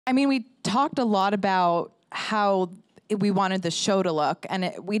I mean, we talked a lot about how we wanted the show to look, and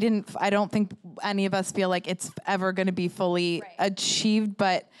I don't think any of us feel like it's ever going to be fully achieved,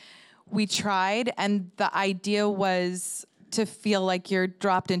 but we tried, and the idea was to feel like you're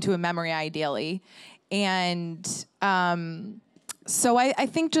dropped into a memory, ideally. And so I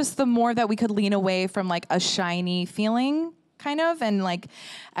think just the more that we could lean away from like a shiny feeling, kind of, and like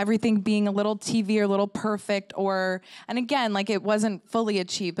everything being a little TV or a little perfect, and again, like it wasn't fully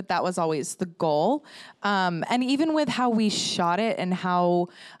achieved, but that was always the goal. And even with how we shot it and how,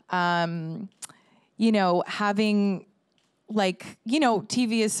 having like,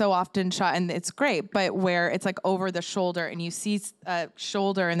 TV is so often shot and it's great, but where it's like over the shoulder and you see a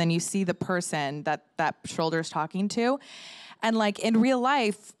shoulder and then you see the person that shoulder is talking to. And like in real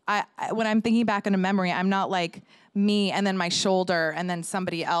life, when I'm thinking back in a memory, I'm not like me and then my shoulder and then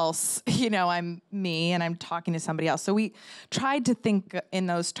somebody else, I'm me and I'm talking to somebody else. So we tried to think in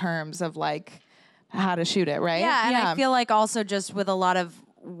those terms of like how to shoot it, right? Yeah, and I feel like also just with a lot of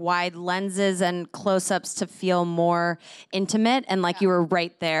wide lenses and close-ups to feel more intimate and like you were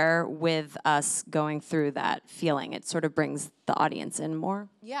right there with us going through that feeling. It sort of brings the audience in more.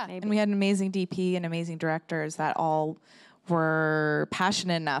 Yeah, maybe. And we had an amazing DP and amazing directors that all were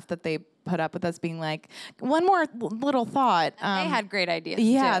passionate enough that they put up with us being like, one more little thought. They had great ideas too.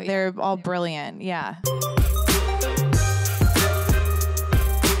 Yeah, they're all brilliant. Yeah.